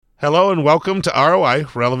Hello and welcome to ROI,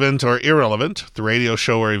 Relevant or Irrelevant, the radio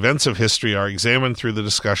show where events of history are examined through the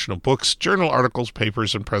discussion of books, journal articles,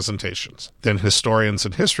 papers, and presentations. Then historians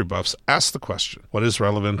and history buffs ask the question, what is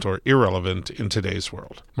relevant or irrelevant in today's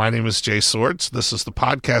world? My name is Jay Swords. This is the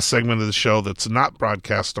podcast segment of the show that's not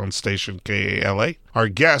broadcast on station KALA. Our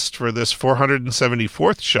guest for this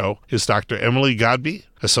 474th show is Dr. Emily Godbey,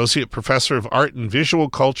 Associate Professor of Art and Visual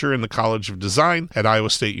Culture in the College of Design at Iowa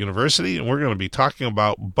State University, and we're going to be talking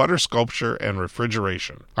about butter sculpture and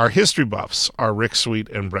refrigeration. Our history buffs are Rick Sweet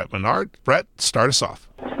and Brett Menard. Brett, start us off.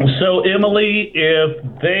 So, Emily, if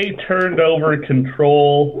they turned over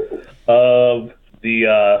control of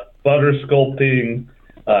the butter sculpting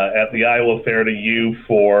at the Iowa Fair to you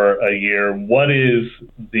for a year, what is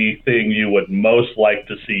the thing you would most like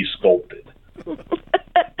to see sculpted?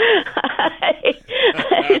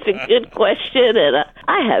 It's a good question, and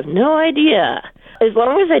I have no idea. As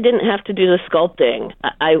long as I didn't have to do the sculpting,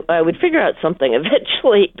 I would figure out something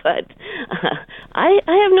eventually, but I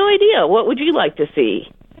have no idea. What would you like to see?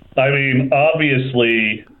 I mean,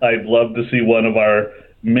 obviously, I'd love to see one of our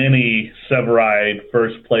many Severide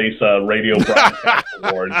first place radio broadcast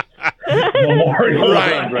awards. Memorial.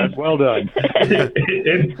 Right. Well done.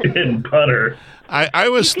 in butter. I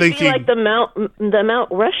was thinking like the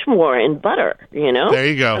Mount Rushmore in butter, you know? There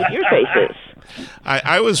you go. With your faces.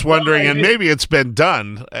 I was wondering, and maybe it's been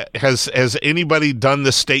done. Has anybody done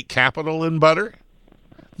the state capitol in butter?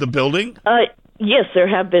 The building? Yes, there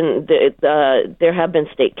have been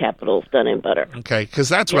state capitals done in butter. Okay, because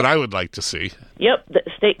that's what I would like to see. Yep, the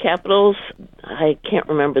state capitals. I can't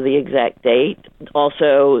remember the exact date.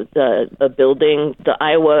 Also, the building, the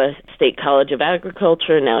Iowa State College of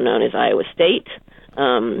Agriculture, now known as Iowa State,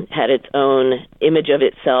 had its own image of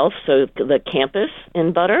itself. So the campus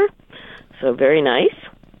in butter. So very nice.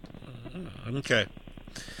 Okay.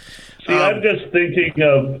 See, I'm just thinking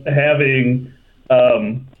of having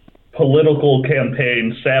political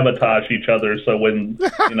campaigns sabotage each other. So when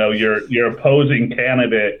your opposing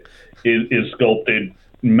candidate is sculpted,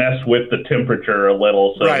 mess with the temperature a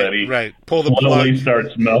little so that he pull the slowly plug.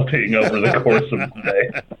 Starts melting over the course of the day.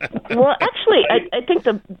 Well, actually, I think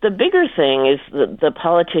the bigger thing is the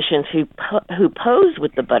politicians who pose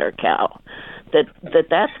with the butter cow.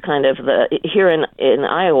 That's kind of here in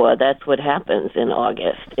Iowa. That's what happens in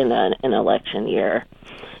August in an election year,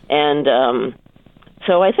 and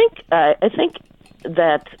so I think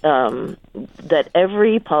that that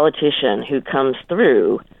every politician who comes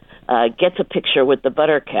through gets a picture with the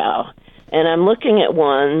butter cow. And I'm looking at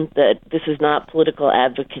one that this is not political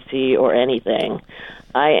advocacy or anything.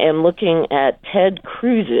 I am looking at Ted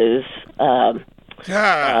Cruz's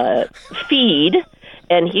feed,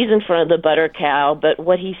 and he's in front of the butter cow, but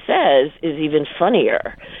what he says is even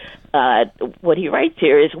funnier. What he writes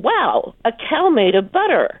here is, wow, a cow made of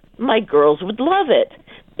butter. My girls would love it.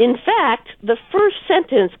 In fact, the first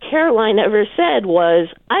sentence Caroline ever said was,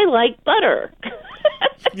 I like butter.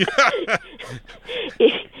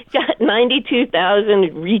 It got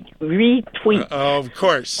 92,000 retweets. Oh, of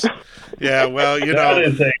course. Yeah, well, that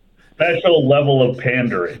is a special level of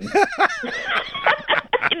pandering.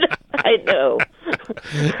 I know.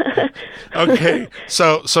 Okay,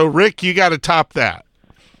 so Rick, you got to top that.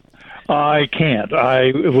 I can't.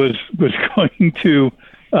 I was going to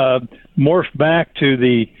morph back to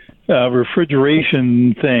the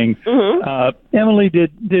refrigeration thing. Mm-hmm. Emily,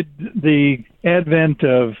 did the advent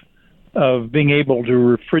of being able to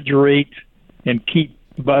refrigerate and keep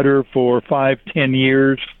butter for 5-10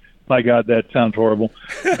 years? My God, that sounds horrible.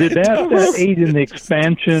 Did that aid in the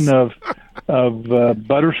expansion of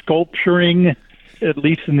butter sculpturing, at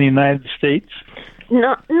least in the United States?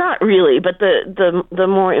 Not really, but the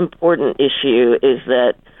more important issue is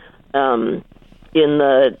that in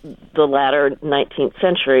the latter 19th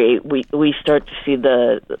century, we start to see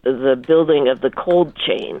the building of the cold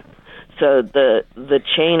chain. So the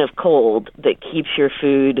chain of cold that keeps your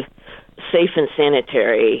food safe and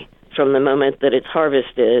sanitary from the moment that it's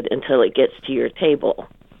harvested until it gets to your table.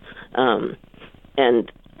 And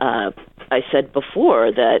I said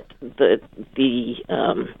before that the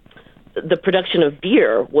production of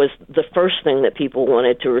beer was the first thing that people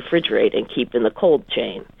wanted to refrigerate and keep in the cold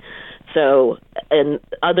chain. So, and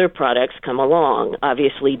other products come along.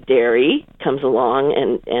 Obviously, dairy comes along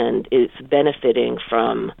and is benefiting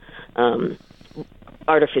from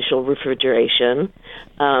artificial refrigeration.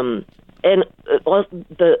 And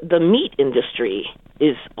the meat industry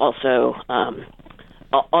is also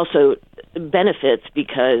benefits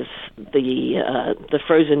because the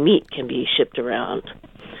frozen meat can be shipped around.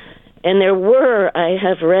 And I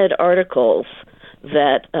have read articles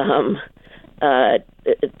that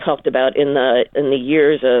talked about in the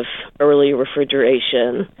years of early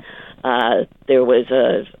refrigeration. There was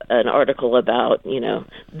an article about,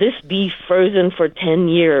 this beef frozen for 10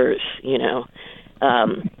 years,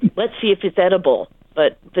 let's see if it's edible.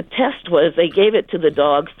 But the test was they gave it to the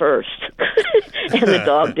dog first, and the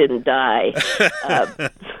dog didn't die.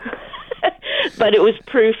 But it was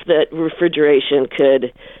proof that refrigeration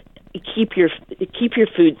could keep your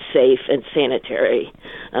food safe and sanitary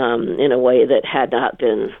in a way that had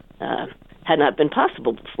not been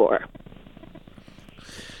possible before.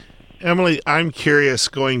 Emily, I'm curious,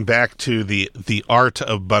 going back to the art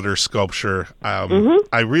of butter sculpture,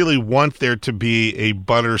 I really want there to be a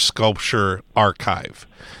butter sculpture archive,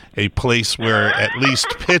 a place where at least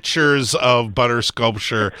pictures of butter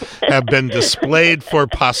sculpture have been displayed for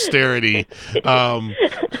posterity.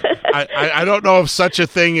 I don't know if such a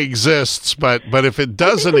thing exists, but if it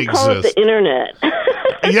doesn't exist, call it the internet.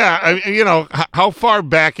 Yeah, how far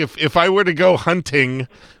back, if I were to go hunting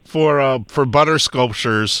for butter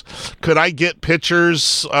sculptures, could I get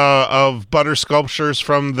pictures of butter sculptures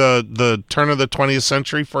from the turn of the 20th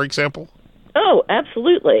century, for example? Oh,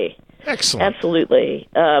 absolutely. Excellent. Absolutely.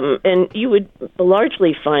 And you would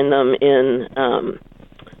largely find them in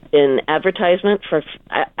advertisements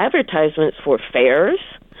for fairs,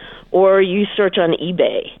 or you search on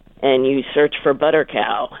eBay and you search for butter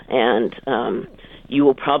cow, and you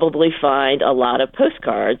will probably find a lot of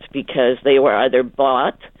postcards because they were either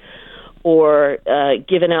bought or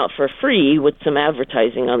given out for free with some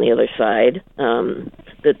advertising on the other side.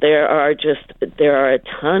 That there are a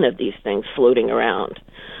ton of these things floating around.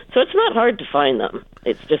 So it's not hard to find them.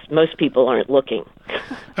 It's just most people aren't looking.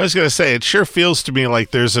 I was going to say, it sure feels to me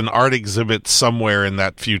like there's an art exhibit somewhere in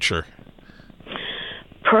that future.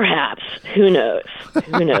 Perhaps. Who knows?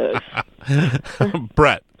 Who knows?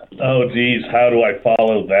 Brett. Oh, geez, how do I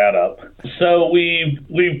follow that up? So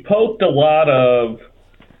we've poked a lot of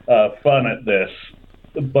fun at this,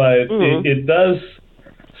 but it does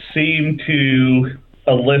seem to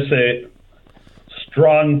elicit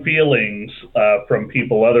strong feelings from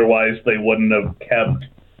people. Otherwise, they wouldn't have kept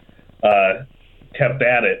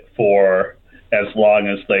at it for as long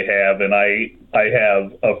as they have. And I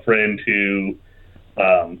have a friend who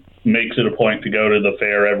makes it a point to go to the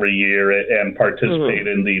fair every year and participate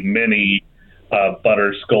in the mini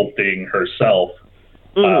butter sculpting herself,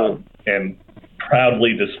 and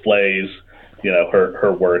proudly displays,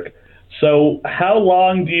 her work. So, how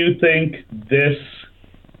long do you think this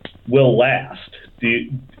will last?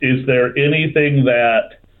 Is there anything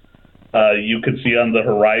that you could see on the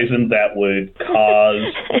horizon that would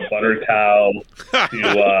cause the butter cow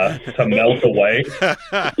to melt away?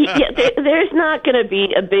 Yeah, there's not going to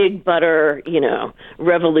be a big butter,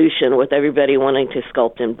 revolution with everybody wanting to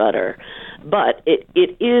sculpt in butter. But it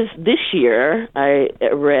is this year, I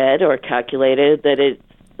read or calculated that it's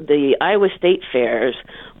the Iowa State Fair's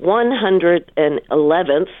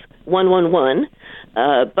 111th 111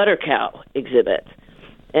 butter cow exhibit.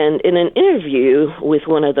 And in an interview with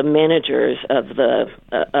one of the managers of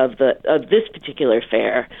this particular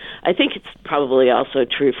fair, I think it's probably also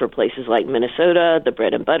true for places like Minnesota, the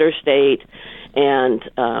bread and butter state, and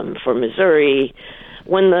for Missouri.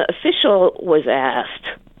 When the official was asked,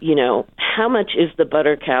 how much is the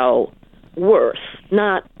butter cow worth?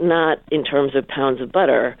 Not in terms of pounds of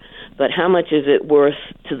butter, but how much is it worth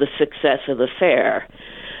to the success of the fair?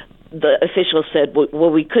 The official said, well,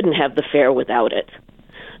 we couldn't have the fair without it.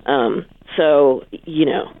 So,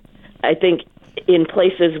 I think in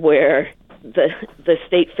places where the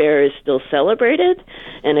state fair is still celebrated,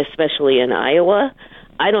 and especially in Iowa,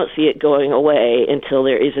 I don't see it going away until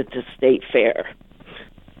there is a state fair.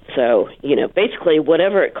 So, basically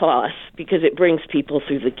whatever it costs, because it brings people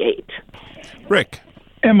through the gate. Rick.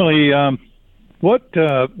 Emily, what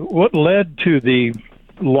led to the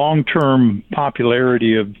long-term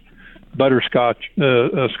popularity of butterscotch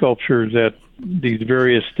sculptures at these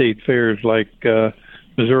various state fairs like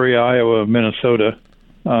Missouri, Iowa, Minnesota?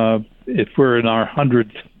 If we're in our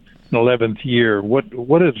 111th year, what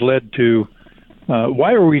has led to,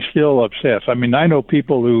 why are we still obsessed? I mean, I know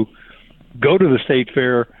people who go to the state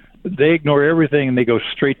fair, they ignore everything and they go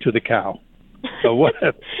straight to the cow. So what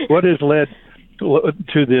has led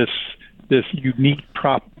to this unique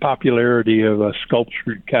popularity of a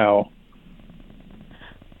sculptured cow?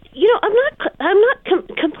 I'm not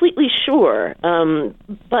completely sure,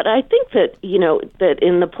 but I think that that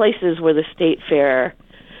in the places where the state fair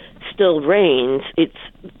still reigns, it's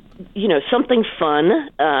something fun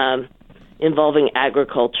involving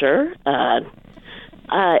agriculture, and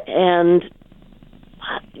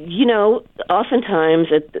oftentimes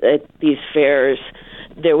at these fairs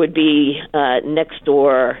there would be next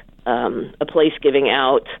door a place giving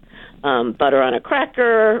out butter on a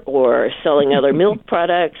cracker or selling other milk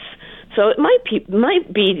products. So it might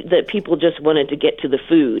be that people just wanted to get to the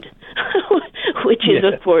food, which is,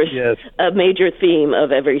 of course, a major theme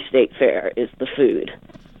of every state fair is the food.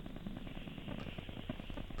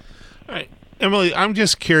 All right. Emily, I'm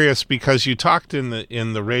just curious because you talked in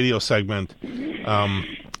the radio segment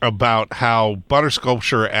about how butter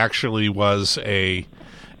sculpture actually was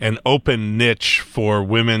an open niche for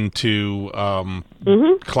women to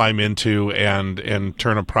climb into and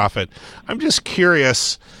turn a profit. I'm just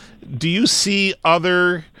curious, do you see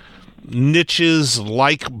other niches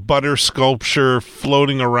like butter sculpture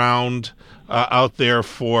floating around out there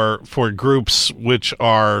for groups which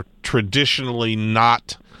are traditionally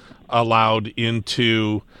not allowed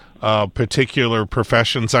into particular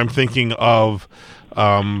professions? I'm thinking of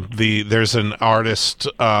there's an artist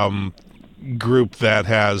group that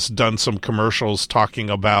has done some commercials talking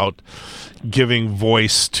about giving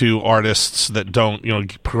voice to artists that don't,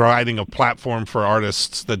 providing a platform for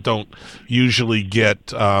artists that don't usually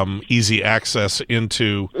get easy access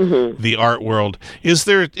into the art world. Is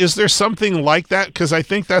there something like that? Because I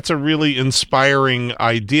think that's a really inspiring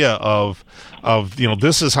idea of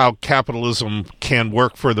this is how capitalism can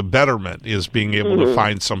work for the betterment, is being able to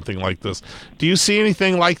find something like this. Do you see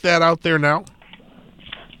anything like that out there now?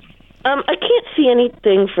 I can't see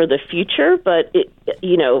anything for the future, but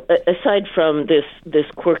aside from this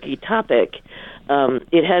quirky topic,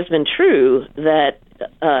 it has been true that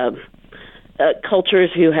cultures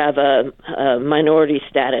who have a minority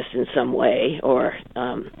status in some way, or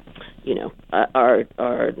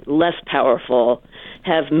are less powerful,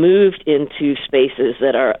 have moved into spaces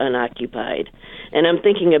that are unoccupied. And I'm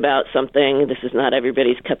thinking about something. This is not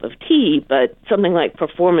everybody's cup of tea, but something like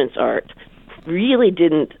performance art really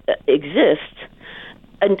didn't exist,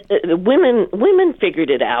 and women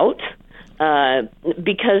figured it out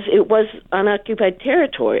because it was unoccupied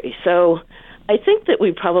territory. So I think that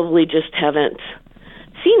we probably just haven't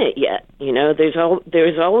seen it yet.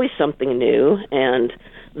 There's always something new, and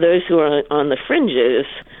those who are on the fringes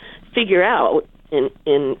figure out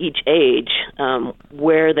in each age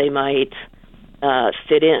where they might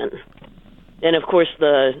fit in. And, of course,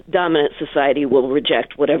 the dominant society will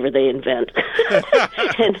reject whatever they invent.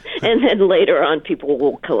 and then later on, people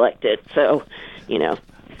will collect it. So,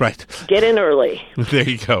 right. Get in early. There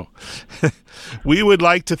you go. We would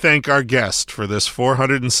like to thank our guest for this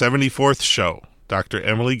 474th show, Dr.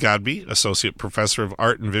 Emily Godbey, Associate Professor of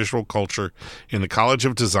Art and Visual Culture in the College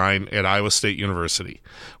of Design at Iowa State University.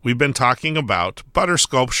 We've been talking about butter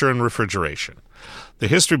sculpture and refrigeration. The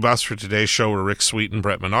history buffs for today's show were Rick Sweet and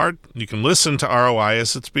Brett Menard. You can listen to ROI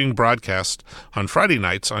as it's being broadcast on Friday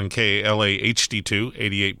nights on KALA HD2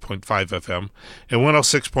 88.5 FM and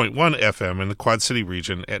 106.1 FM in the Quad City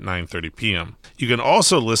region at 9:30 p.m. You can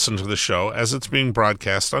also listen to the show as it's being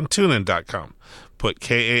broadcast on TuneIn.com. Put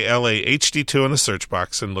KALA HD2 in the search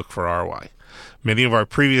box and look for ROI. Many of our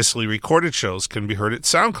previously recorded shows can be heard at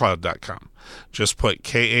SoundCloud.com. Just put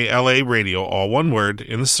KALA Radio, all one word,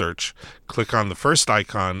 in the search, click on the first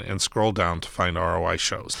icon, and scroll down to find ROI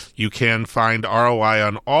shows. You can find ROI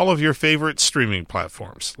on all of your favorite streaming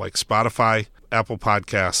platforms like Spotify, Apple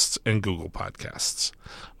Podcasts, and Google Podcasts.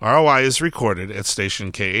 ROI is recorded at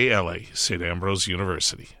station KALA, St. Ambrose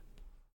University.